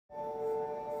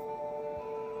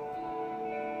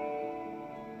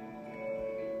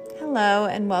Hello,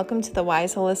 and welcome to the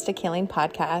Wise Holistic Healing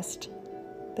Podcast.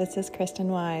 This is Kristen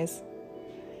Wise.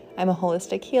 I'm a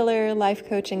holistic healer, life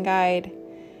coach, and guide,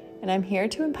 and I'm here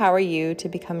to empower you to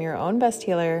become your own best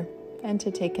healer and to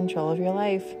take control of your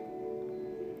life.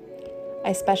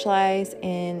 I specialize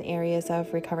in areas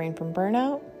of recovering from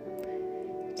burnout,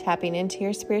 tapping into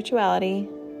your spirituality,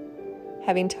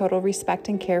 having total respect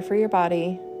and care for your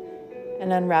body,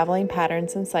 and unraveling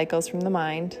patterns and cycles from the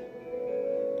mind.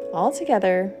 All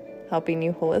together, helping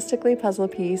you holistically puzzle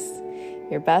piece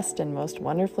your best and most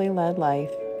wonderfully led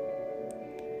life.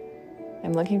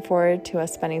 I'm looking forward to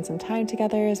us spending some time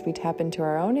together as we tap into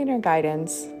our own inner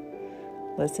guidance,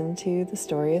 listen to the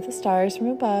story of the stars from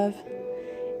above,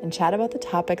 and chat about the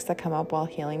topics that come up while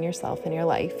healing yourself and your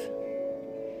life.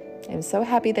 I'm so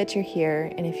happy that you're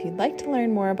here, and if you'd like to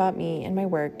learn more about me and my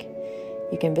work,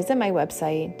 you can visit my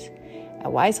website at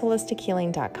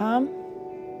wiseholistichealing.com.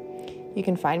 You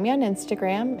can find me on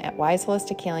Instagram at Wise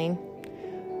Holistic Healing,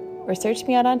 or search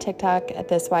me out on TikTok at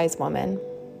This Wise Woman.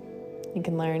 You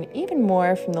can learn even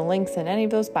more from the links in any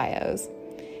of those bios.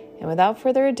 And without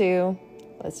further ado,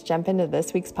 let's jump into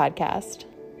this week's podcast.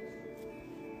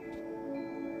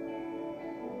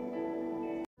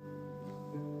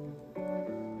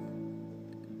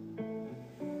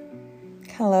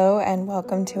 Hello, and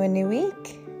welcome to a new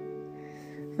week.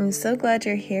 I'm so glad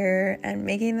you're here and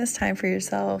making this time for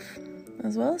yourself,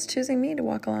 as well as choosing me to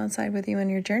walk alongside with you on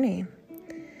your journey.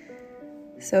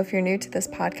 So if you're new to this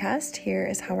podcast, here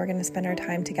is how we're going to spend our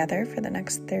time together for the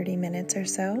next 30 minutes or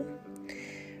so.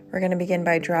 We're going to begin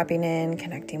by dropping in,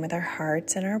 connecting with our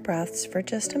hearts and our breaths for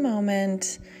just a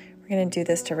moment. We're going to do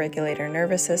this to regulate our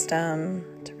nervous system,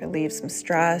 to relieve some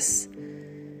stress,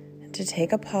 and to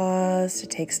take a pause, to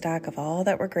take stock of all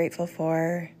that we're grateful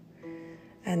for.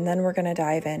 And then we're going to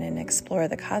dive in and explore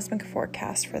the cosmic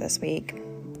forecast for this week.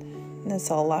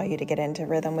 This will allow you to get into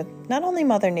rhythm with not only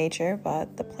Mother Nature,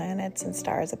 but the planets and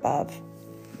stars above.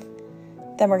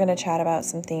 Then we're going to chat about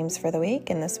some themes for the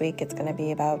week, and this week it's going to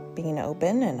be about being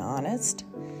open and honest.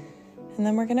 And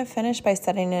then we're going to finish by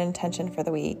setting an intention for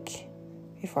the week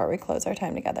before we close our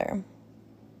time together.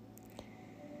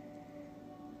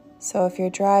 So if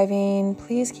you're driving,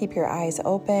 please keep your eyes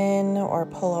open or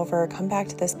pull over. Come back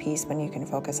to this piece when you can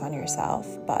focus on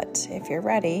yourself. But if you're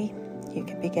ready, you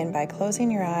can begin by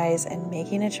closing your eyes and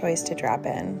making a choice to drop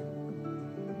in.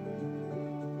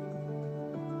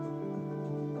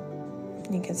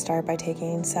 You can start by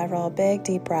taking several big,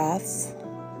 deep breaths,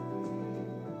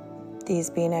 these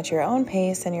being at your own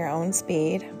pace and your own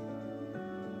speed.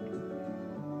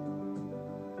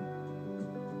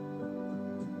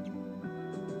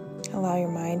 Allow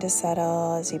your mind to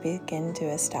settle as you begin to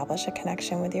establish a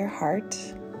connection with your heart.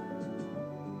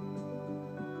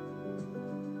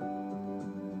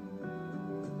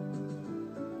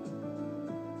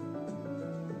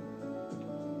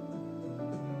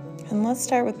 And let's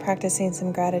start with practicing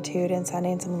some gratitude and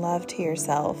sending some love to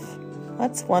yourself.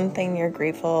 What's one thing you're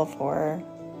grateful for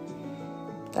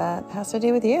that has to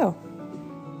do with you?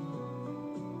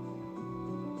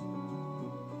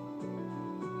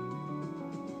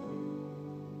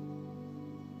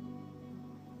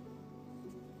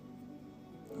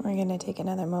 We're going to take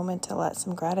another moment to let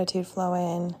some gratitude flow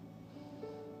in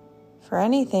for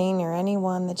anything or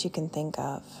anyone that you can think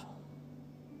of.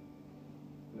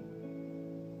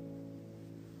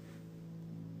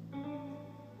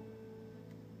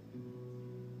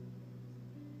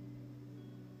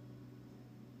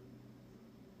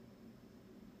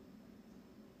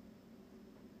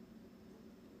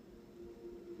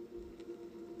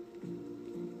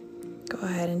 Go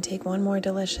ahead and take one more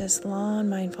delicious, long,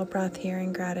 mindful breath here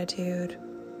in gratitude.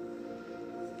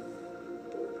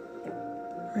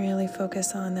 Really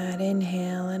focus on that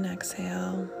inhale and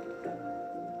exhale.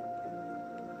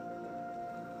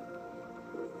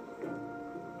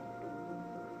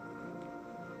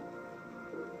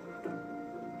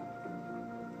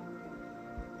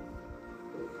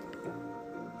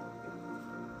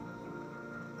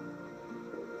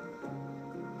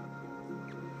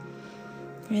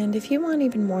 And if you want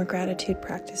even more gratitude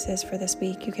practices for this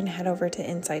week, you can head over to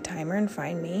Insight Timer and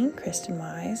find me, Kristen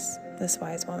Wise, This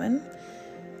Wise Woman,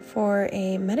 for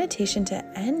a meditation to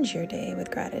end your day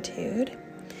with gratitude.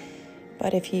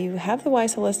 But if you have the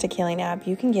Wise Holistic Healing app,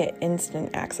 you can get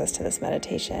instant access to this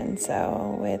meditation.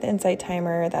 So with Insight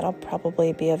Timer, that'll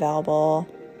probably be available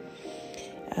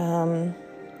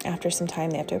after some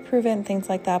time. They have to approve it and things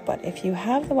like that. But if you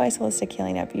have the Wise Holistic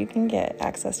Healing app, you can get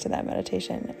access to that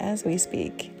meditation as we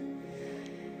speak.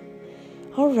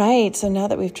 All right, so now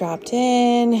that we've dropped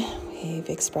in, we've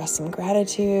expressed some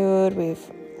gratitude, we've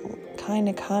kind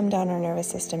of calm down our nervous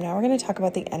system. Now we're going to talk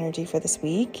about the energy for this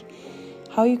week,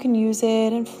 how you can use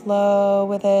it and flow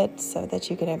with it so that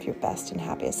you can have your best and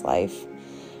happiest life.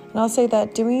 And I'll say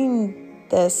that doing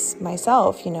this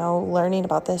myself, learning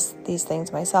about these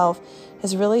things myself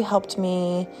has really helped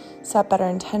me set better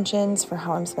intentions for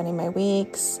how I'm spending my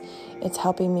weeks. It's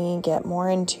helping me get more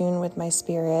in tune with my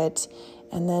spirit,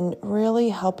 and then really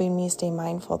helping me stay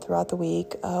mindful throughout the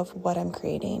week of what I'm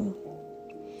creating.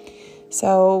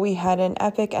 So we had an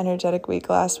epic, energetic week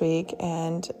last week,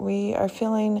 and we are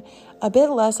feeling a bit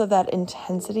less of that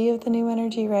intensity of the new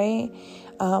energy, right?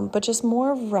 But just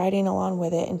more of riding along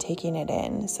with it and taking it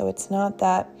in. So it's not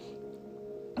that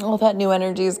all that new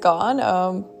energy is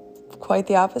gone. Quite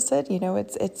the opposite.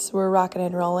 It's we're rocking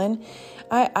and rolling.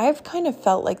 I've kind of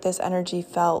felt like this energy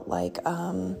felt like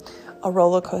a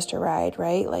roller coaster ride,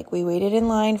 right? Like we waited in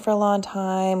line for a long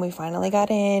time. We finally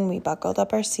got in, we buckled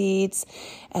up our seats,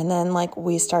 and then like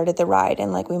we started the ride,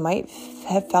 and like we might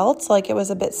have felt like it was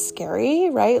a bit scary,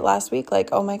 right? Last week, like,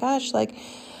 oh my gosh, like,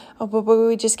 but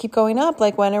we just keep going up.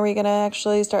 Like, when are we going to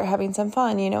actually start having some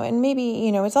fun, And maybe,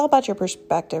 it's all about your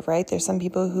perspective, right? There's some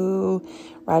people who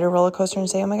ride a roller coaster and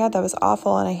say, oh my God, that was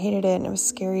awful, and I hated it, and it was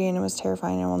scary, and it was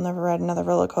terrifying, and we'll never ride another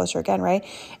roller coaster again, right?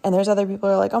 And there's other people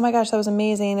who are like, oh my gosh, that was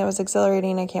amazing, that was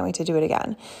exhilarating, I can't wait to do it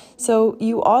again. So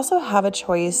you also have a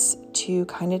choice to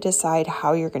kind of decide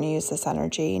how you're going to use this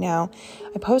energy. Now,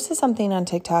 I posted something on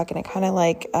TikTok, and it kind of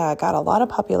got a lot of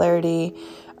popularity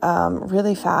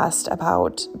really fast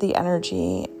about the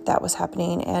energy that was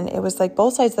happening. And it was like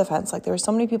both sides of the fence. Like there were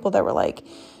so many people that were like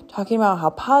talking about how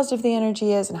positive the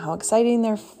energy is and how exciting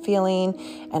they're feeling,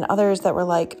 and others that were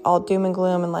like all doom and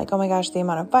gloom and like, oh my gosh, the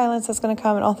amount of violence that's going to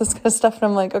come and all this kind of stuff. And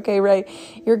I'm like, okay, right.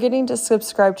 You're getting to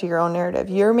subscribe to your own narrative.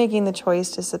 You're making the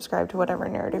choice to subscribe to whatever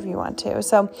narrative you want to.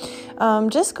 So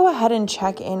just go ahead and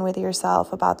check in with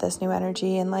yourself about this new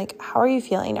energy and like, how are you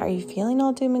feeling? Are you feeling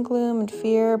all doom and gloom and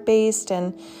fear based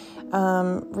and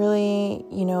really,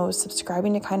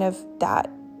 subscribing to kind of that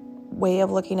way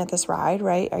of looking at this ride,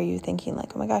 right? Are you thinking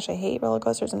like, oh my gosh, I hate roller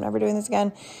coasters, I'm never doing this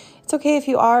again? It's okay if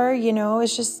you are,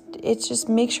 it's just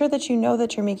make sure that you know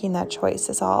that you're making that choice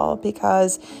is all,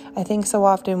 because I think so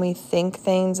often we think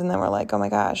things and then we're like, oh my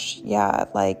gosh, yeah,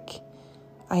 like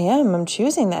I'm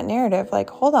choosing that narrative. Like,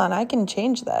 hold on, I can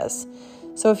change this.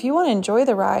 So if you want to enjoy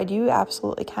the ride, you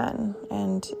absolutely can.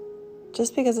 And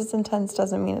just because it's intense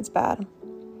doesn't mean it's bad.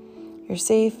 You're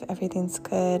safe, everything's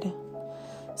good.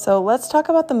 So let's talk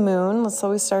about the moon. We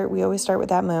always start with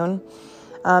that moon.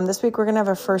 This week we're going to have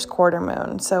a first quarter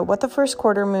moon. So what the first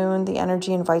quarter moon, the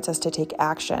energy invites us to take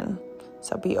action.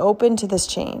 So be open to this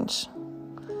change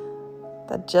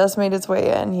that just made its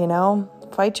way in,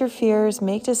 Fight your fears,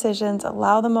 make decisions,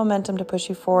 allow the momentum to push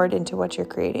you forward into what you're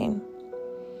creating.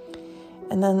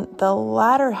 And then the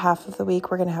latter half of the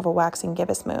week, we're going to have a waxing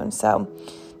gibbous moon. So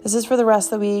this is for the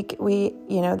rest of the week.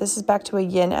 This is back to a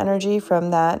yin energy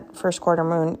from that first quarter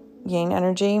moon yin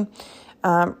energy.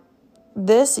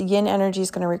 This yin energy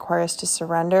is going to require us to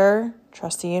surrender,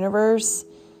 trust the universe.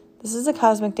 This is a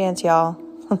cosmic dance, y'all.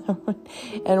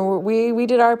 And we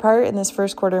did our part in this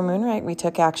first quarter moon, right? We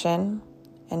took action.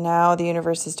 And now the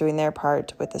universe is doing their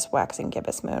part with this waxing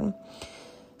gibbous moon.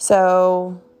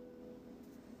 So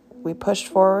we pushed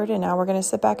forward, and now we're going to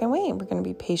sit back and wait. We're going to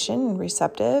be patient and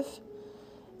receptive.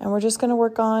 And we're just going to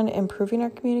work on improving our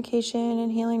communication and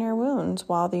healing our wounds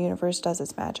while the universe does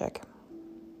its magic.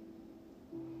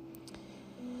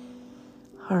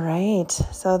 All right.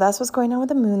 So that's what's going on with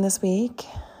the moon this week.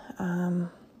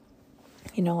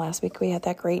 Last week we had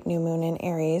that great new moon in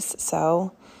Aries.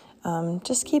 So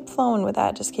just keep flowing with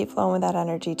that. Just keep flowing with that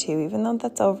energy too. Even though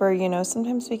that's over,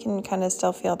 sometimes we can kind of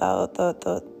still feel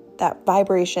that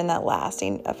vibration, that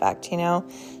lasting effect,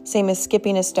 same as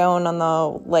skipping a stone on the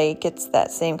lake. It's that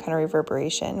same kind of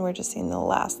reverberation. We're just seeing the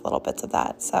last little bits of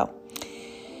that. So,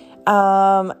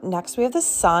 next we have the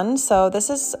sun. So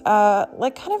this is, last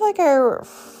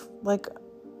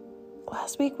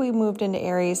week we moved into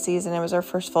Aries season. It was our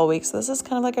first full week. So this is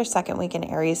kind of like our second week in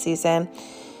Aries season.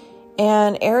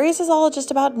 And Aries is all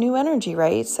just about new energy,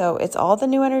 right? So it's all the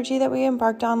new energy that we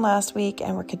embarked on last week,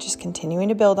 and we're just continuing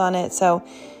to build on it. So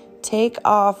take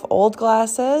off old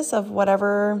glasses of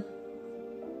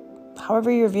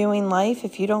however you're viewing life.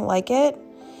 If you don't like it,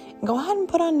 go ahead and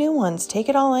put on new ones. Take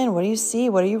it all in. What do you see?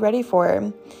 What are you ready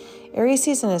for? Aries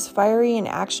season is fiery and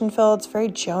action-filled. It's very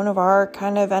Joan of Arc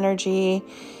kind of energy.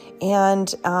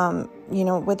 And,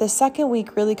 with the second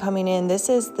week really coming in, this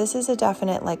is a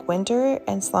definite like winter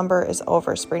and slumber is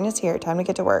over. Spring is here. Time to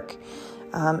get to work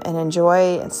and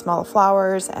enjoy and smell the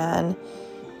flowers and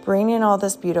bring in all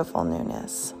this beautiful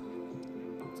newness.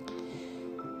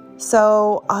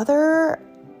 So other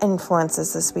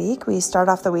influences this week. We start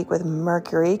off the week with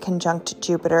Mercury conjunct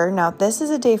Jupiter. Now, this is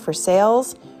a day for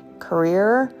sales,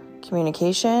 career,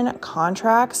 communication,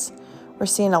 contracts. We're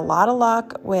seeing a lot of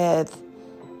luck with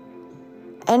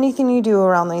anything you do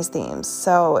around these themes.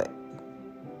 So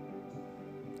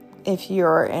if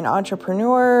you're an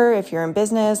entrepreneur, if you're in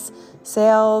business,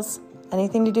 sales,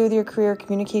 anything to do with your career,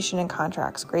 communication, and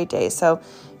contracts, great day. So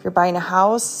if you're buying a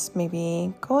house,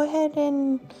 maybe go ahead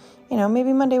and,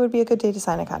 maybe Monday would be a good day to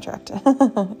sign a contract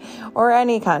or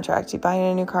any contract. You're buying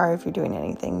a new car if you're doing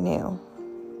anything new.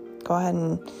 Go ahead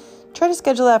and try to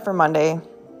schedule that for Monday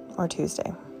or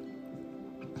Tuesday.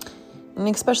 And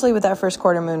especially with that first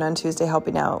quarter moon on Tuesday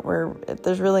helping out, where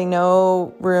there's really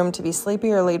no room to be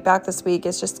sleepy or laid back this week.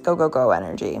 It's just go, go, go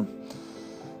energy.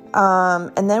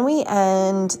 And then we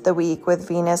end the week with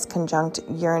Venus conjunct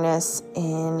Uranus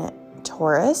in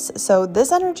Taurus. So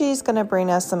this energy is going to bring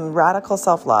us some radical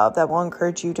self-love that will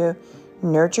encourage you to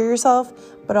nurture yourself,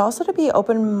 but also to be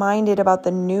open-minded about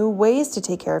the new ways to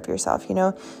take care of yourself.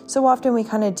 So often we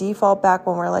kind of default back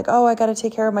when we're like, oh, I got to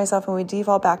take care of myself. And we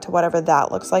default back to whatever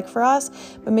that looks like for us.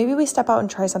 But maybe we step out and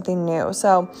try something new.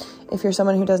 So if you're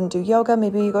someone who doesn't do yoga,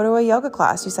 maybe you go to a yoga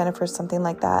class, you sign up for something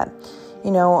like that.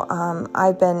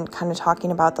 I've been kind of talking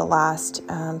about the last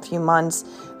few months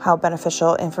how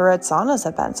beneficial infrared saunas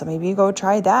have been. So maybe you go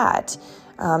try that.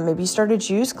 Maybe you start a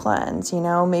juice cleanse,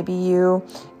 maybe you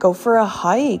go for a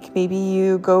hike. Maybe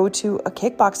you go to a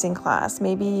kickboxing class.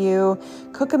 Maybe you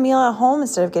cook a meal at home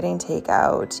instead of getting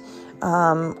takeout.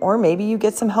 Or maybe you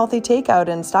get some healthy takeout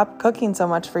and stop cooking so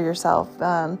much for yourself.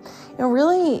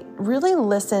 Really, really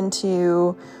listen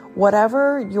to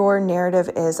whatever your narrative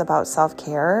is about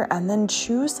self-care, and then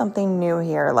choose something new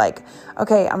here. Like,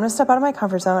 okay, I'm going to step out of my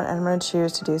comfort zone and I'm going to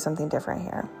choose to do something different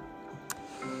here.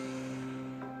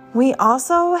 We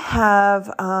also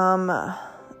have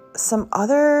some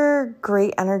other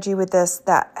great energy with this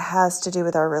that has to do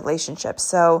with our relationships.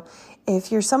 So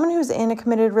if you're someone who's in a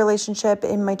committed relationship,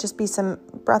 it might just be some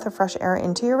breath of fresh air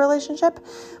into your relationship.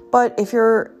 But if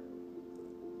you're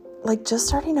just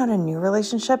starting out a new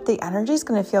relationship, the energy is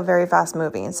going to feel very fast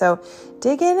moving. So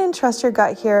dig in and trust your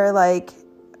gut here.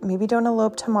 Maybe don't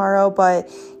elope tomorrow, but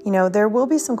there will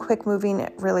be some quick moving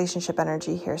relationship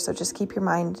energy here. So just keep your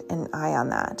mind and eye on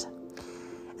that.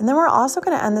 And then we're also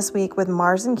going to end this week with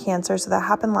Mars in Cancer. So that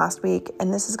happened last week.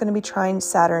 And this is going to be trine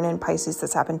Saturn in Pisces.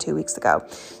 This happened 2 weeks ago.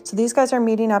 So these guys are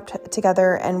meeting up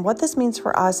together. And what this means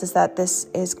for us is that this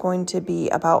is going to be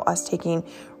about us taking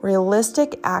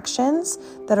realistic actions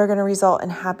that are going to result in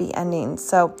happy endings.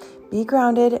 So be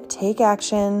grounded, take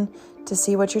action to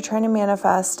see what you're trying to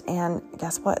manifest. And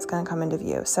guess what? It's going to come into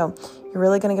view. So you're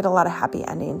really going to get a lot of happy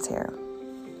endings here.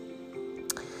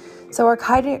 So our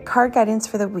card guidance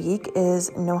for the week is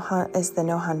the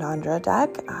Nohandandra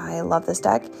deck. I love this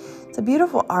deck. It's a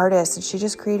beautiful artist, and she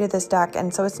just created this deck.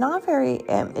 And so it's not very,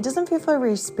 it doesn't feel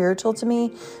very spiritual to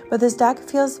me, but this deck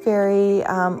feels very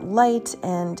light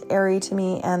and airy to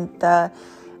me. And the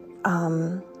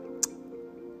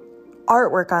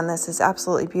artwork on this is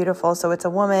absolutely beautiful. So it's a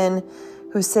woman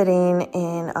who's sitting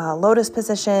in a lotus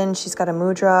position. She's got a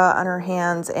mudra on her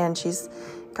hands, and she's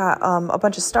got a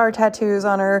bunch of star tattoos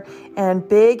on her and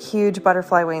big, huge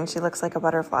butterfly wings. She looks like a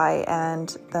butterfly. And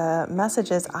the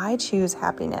message is, I choose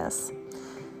happiness.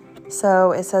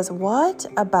 So it says, what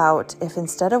about if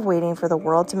instead of waiting for the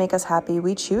world to make us happy,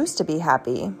 we choose to be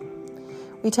happy?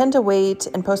 We tend to wait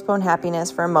and postpone happiness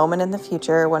for a moment in the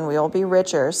future when we will be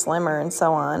richer, slimmer, and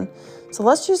so on. So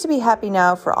let's choose to be happy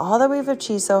now for all that we've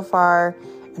achieved so far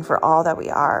and for all that we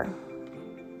are.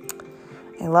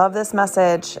 I love this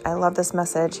message.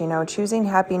 Choosing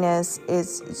happiness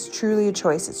is truly a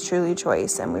choice. It's truly a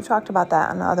choice. And we've talked about that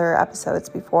on other episodes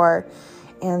before.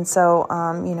 And so,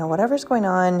 whatever's going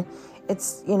on,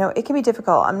 it's, it can be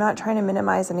difficult. I'm not trying to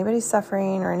minimize anybody's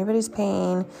suffering or anybody's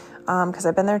pain, because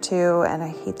I've been there too. And I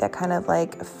hate that kind of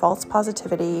false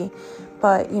positivity.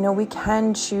 But, we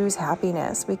can choose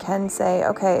happiness. We can say,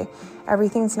 okay,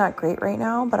 everything's not great right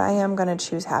now, but I am going to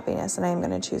choose happiness and I am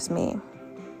going to choose me.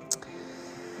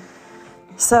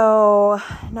 So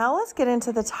now let's get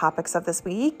into the topics of this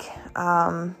week.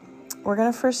 We're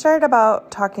going to first start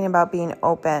talking about being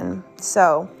open.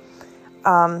 So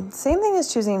same thing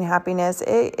as choosing happiness.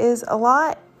 It is a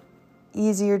lot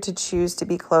easier to choose to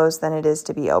be closed than it is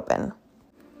to be open.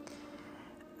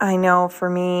 I know for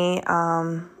me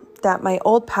that my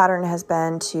old pattern has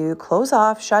been to close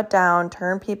off, shut down,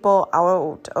 turn people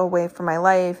out away from my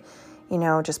life,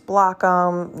 just block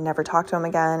them, never talk to them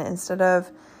again, instead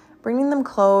of bringing them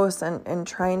close and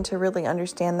trying to really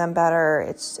understand them better.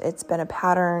 It's been a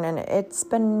pattern, and it's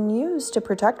been used to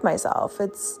protect myself.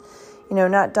 It's,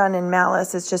 not done in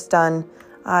malice. It's just done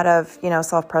out of,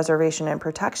 self-preservation and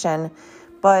protection.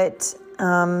 But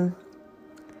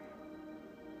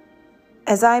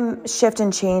as I shift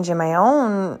and change in my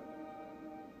own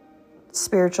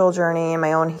spiritual journey and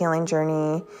my own healing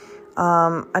journey,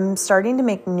 I'm starting to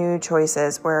make new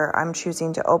choices where I'm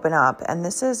choosing to open up. And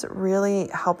this is really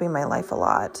helping my life a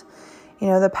lot.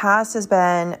 The past has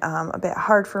been a bit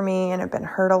hard for me, and I've been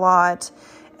hurt a lot.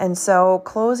 And so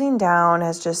closing down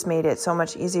has just made it so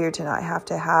much easier to not have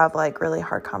to have like really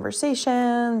hard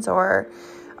conversations or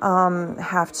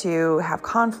have to have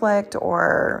conflict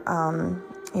or,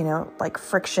 like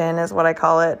friction is what I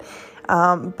call it.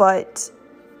 But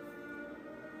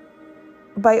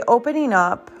by opening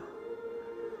up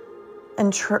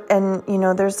and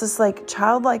there's this like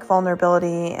childlike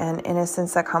vulnerability and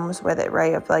innocence that comes with it,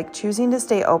 right? Of like choosing to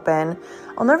stay open.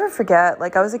 I'll never forget,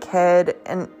 like I was a kid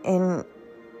and in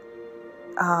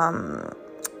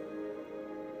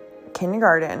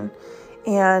kindergarten,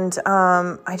 and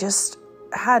I just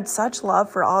had such love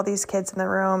for all these kids in the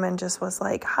room and just was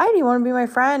like, hi, do you want to be my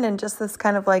friend? And just this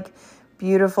kind of like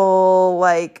beautiful,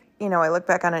 like, I look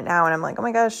back on it now and I'm like, oh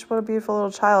my gosh, what a beautiful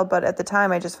little child. But at the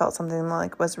time I just felt something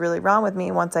like was really wrong with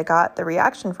me once I got the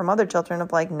reaction from other children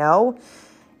of like, no,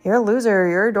 you're a loser,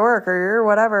 you're a dork, or you're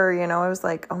whatever. I was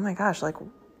like, oh my gosh, like,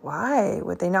 why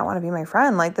would they not want to be my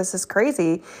friend? Like, this is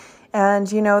crazy. And,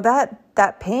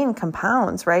 that pain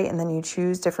compounds, right? And then you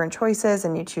choose different choices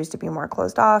and you choose to be more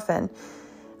closed off and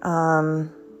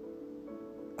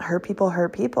hurt people,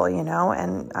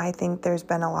 and I think there's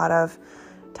been a lot of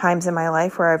times in my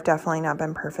life where I've definitely not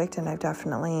been perfect, and I've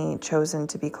definitely chosen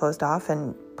to be closed off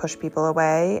and push people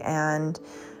away and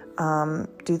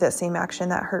do that same action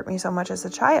that hurt me so much as a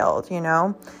child, and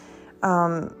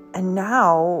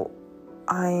now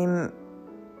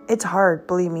it's hard,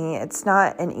 believe me. It's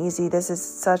not an easy, this is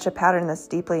such a pattern that's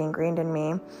deeply ingrained in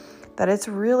me that it's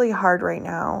really hard right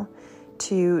now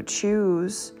to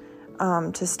choose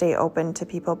to stay open to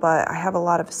people. But I have a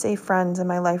lot of safe friends in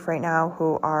my life right now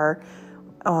who are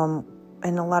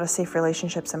in a lot of safe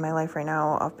relationships in my life right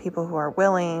now of people who are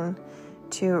willing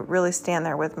to really stand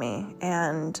there with me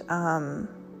and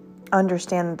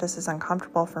understand that this is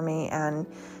uncomfortable for me and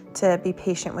to be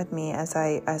patient with me as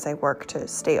I work to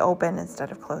stay open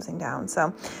instead of closing down.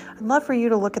 So I'd love for you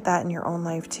to look at that in your own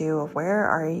life too, of where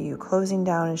are you closing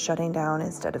down and shutting down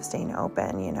instead of staying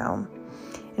open, And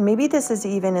maybe this is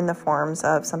even in the forms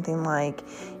of something like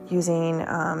using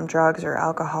drugs or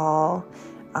alcohol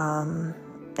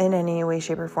in any way,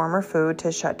 shape, or form, or food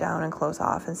to shut down and close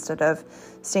off instead of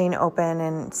staying open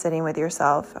and sitting with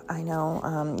yourself. I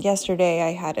know yesterday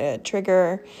I had a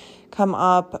trigger come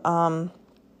up.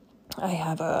 I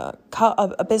have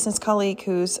a business colleague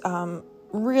who's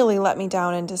really let me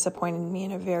down and disappointed me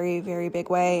in a very, very big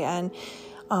way. And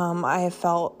I have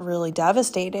felt really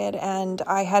devastated, and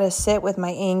I had to sit with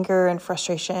my anger and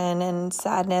frustration and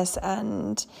sadness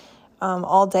and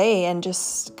all day and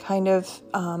just kind of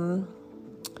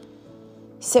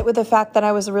sit with the fact that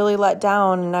I was really let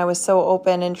down and I was so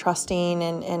open and trusting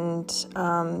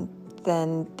and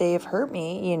then they've hurt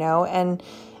me, and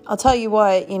I'll tell you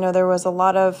what, there was a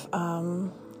lot of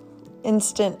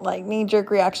instant like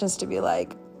knee-jerk reactions to be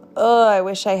like, oh, I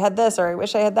wish I had this, or I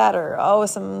wish I had that, or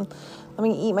let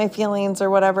me eat my feelings or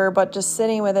whatever. But just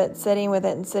sitting with it,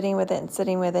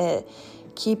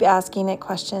 keep asking it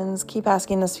questions, keep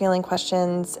asking those feeling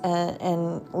questions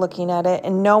and looking at it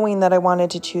and knowing that I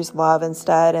wanted to choose love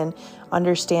instead and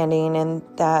understanding and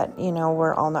that,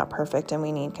 we're all not perfect and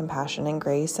we need compassion and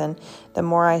grace. And the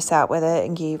more I sat with it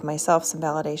and gave myself some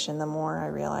validation, the more I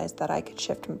realized that I could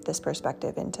shift this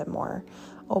perspective into more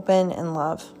open and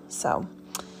love. So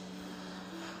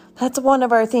that's one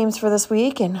of our themes for this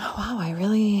week. And wow,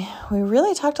 we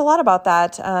really talked a lot about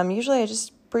that. Usually I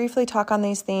just briefly talk on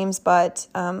these themes, but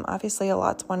obviously a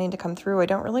lot's wanting to come through. I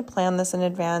don't really plan this in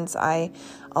advance. I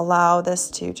allow this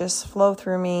to just flow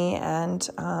through me and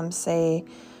say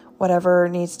whatever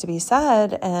needs to be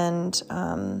said, and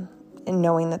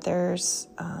knowing that there's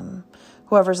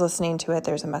whoever's listening to it,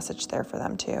 there's a message there for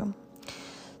them too.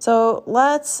 So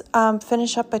let's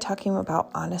finish up by talking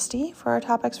about honesty for our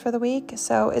topics for the week.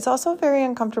 So it's also very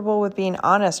uncomfortable with being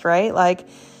honest, right? Like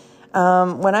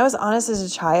when I was honest as a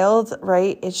child,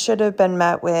 right, it should have been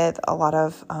met with a lot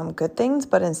of good things,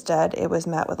 but instead it was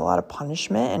met with a lot of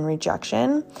punishment and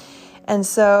rejection. And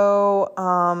so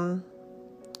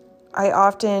I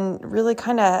often really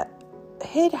kind of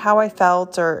hid how I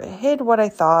felt or hid what I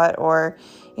thought or,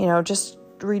 just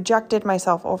rejected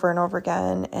myself over and over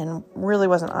again and really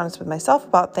wasn't honest with myself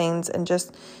about things and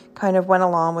just kind of went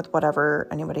along with whatever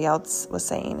anybody else was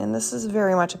saying. And this is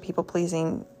very much a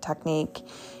people-pleasing technique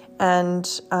and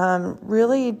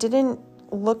really didn't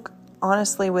look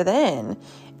honestly within.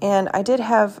 And I did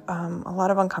have a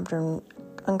lot of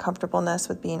uncomfortableness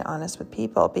with being honest with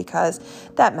people, because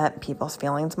that meant people's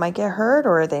feelings might get hurt,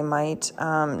 or they might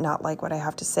not like what I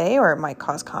have to say, or it might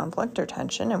cause conflict or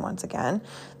tension. And once again,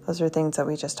 those are things that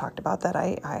we just talked about that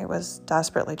I was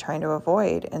desperately trying to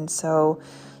avoid. And so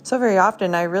very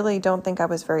often I really don't think I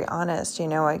was very honest.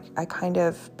 I kind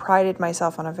of prided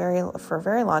myself for a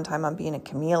very long time on being a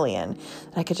chameleon.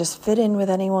 I could just fit in with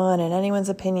anyone and anyone's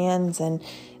opinions and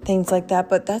things like that.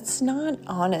 But that's not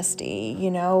honesty.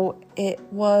 It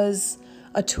was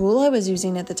a tool I was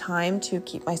using at the time to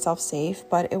keep myself safe,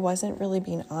 but it wasn't really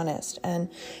being honest. And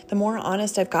the more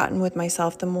honest I've gotten with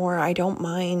myself, the more I don't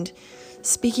mind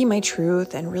speaking my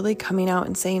truth and really coming out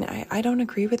and saying, I don't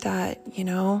agree with that.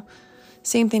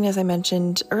 Same thing as I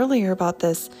mentioned earlier about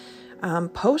this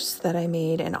posts that I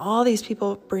made and all these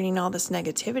people bringing all this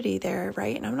negativity there,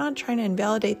 right? And I'm not trying to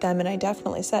invalidate them. And I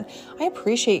definitely said, I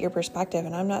appreciate your perspective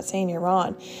and I'm not saying you're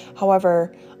wrong.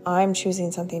 However, I'm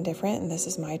choosing something different, and this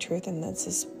is my truth, and this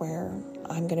is where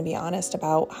I'm going to be honest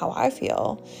about how I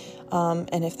feel.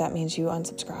 And if that means you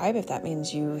unsubscribe, if that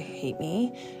means you hate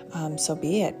me, so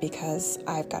be it, because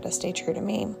I've got to stay true to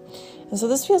me. And so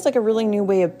this feels like a really new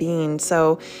way of being.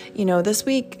 So, this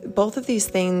week, both of these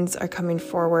things are coming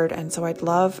forward. And so I'd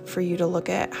love for you to look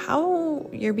at how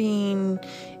you're being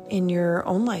in your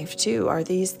own life too. Are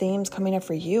these themes coming up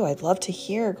for you? I'd love to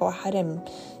hear. Go ahead and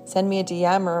send me a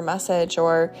DM or a message,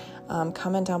 or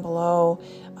comment down below.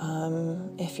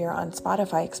 If you're on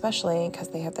Spotify, especially, because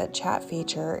they have that chat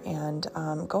feature, and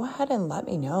go ahead and let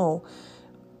me know.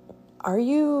 Are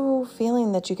you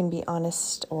feeling that you can be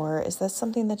honest, or is this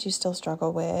something that you still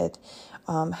struggle with?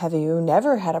 Have you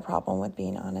never had a problem with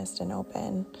being honest and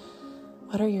open?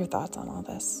 What are your thoughts on all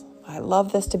this? I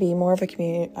love this to be more of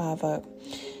a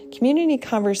community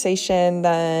conversation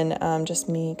than just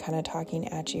me kind of talking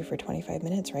at you for 25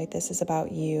 minutes, right? This is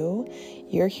about you.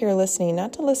 You're here listening,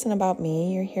 not to listen about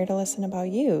me. You're here to listen about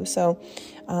you. So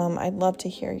I'd love to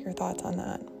hear your thoughts on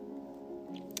that.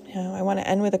 I want to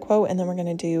end with a quote, and then we're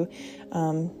going to do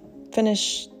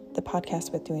finish the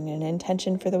podcast with doing an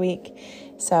intention for the week.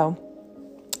 So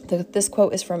this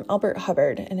quote is from Albert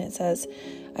Hubbard, and it says,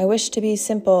 "I wish to be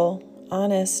simple,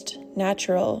 honest,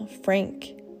 natural,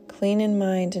 frank, clean in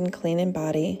mind and clean in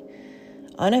body,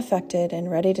 unaffected and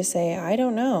ready to say, I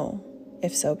don't know,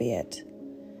 if so be it.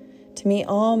 To meet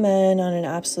all men on an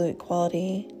absolute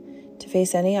equality, to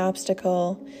face any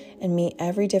obstacle and meet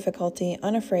every difficulty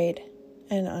unafraid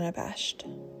and unabashed."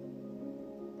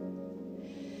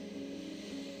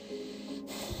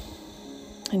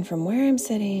 And from where I'm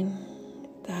sitting,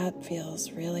 that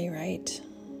feels really right.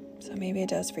 So maybe it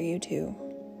does for you too.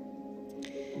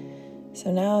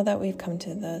 So now that we've come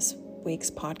to this week's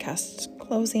podcast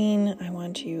closing, I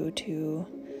want you to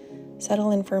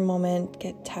settle in for a moment,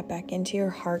 tap back into your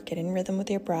heart, get in rhythm with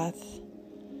your breath,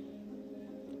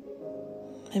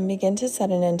 and begin to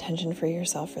set an intention for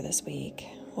yourself for this week.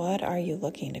 What are you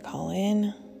looking to call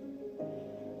in?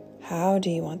 How do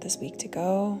you want this week to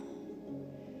go?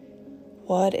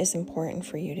 What is important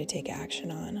for you to take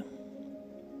action on?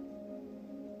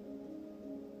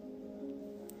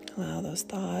 Allow those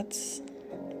thoughts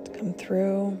to come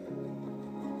through.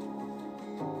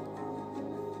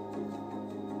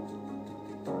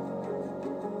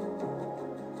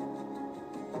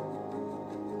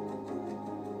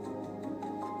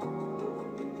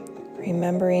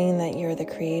 Remembering that you're the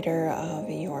creator of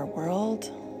your world.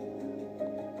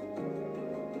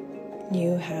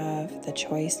 You have the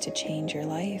choice to change your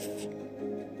life.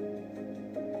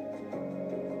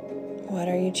 What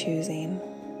are you choosing?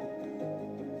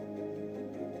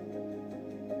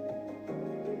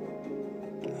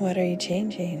 What are you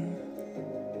changing?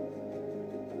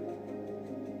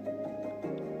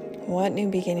 What new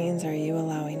beginnings are you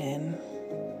allowing in?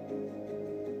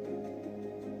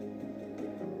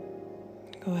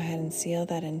 Go ahead and seal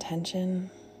that intention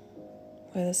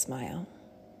with a smile.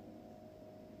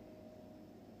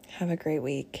 Have a great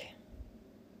week.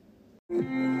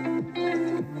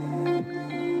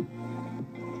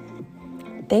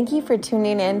 Thank you for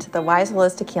tuning in to the Wise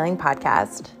Holistic Healing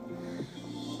Podcast.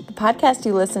 The podcast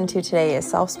you listened to today is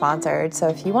self-sponsored, so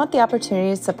if you want the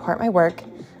opportunity to support my work,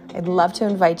 I'd love to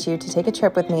invite you to take a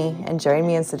trip with me and join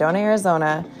me in Sedona,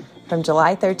 Arizona from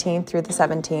July 13th through the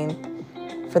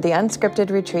 17th for the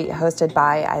Unscripted Retreat hosted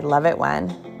by I Love It When.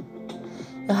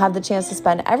 You'll have the chance to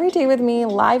spend every day with me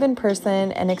live in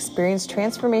person and experience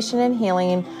transformation and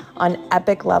healing on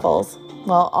epic levels,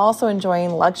 while also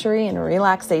enjoying luxury and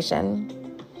relaxation.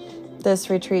 This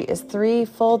retreat is 3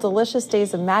 full, delicious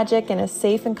days of magic in a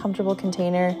safe and comfortable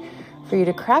container for you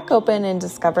to crack open and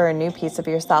discover a new piece of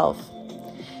yourself.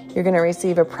 You're going to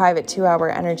receive a private 2-hour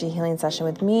energy healing session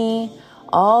with me,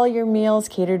 all your meals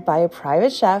catered by a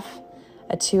private chef,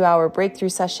 a 2-hour breakthrough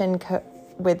session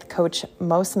with Coach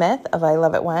Mo Smith of I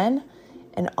Love It When,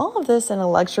 and all of this in a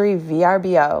luxury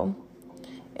VRBO.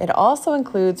 It also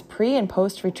includes pre- and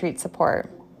post-retreat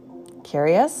support.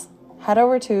 Curious? Head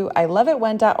over to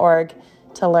iloveitwhen.org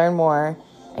to learn more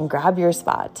and grab your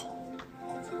spot.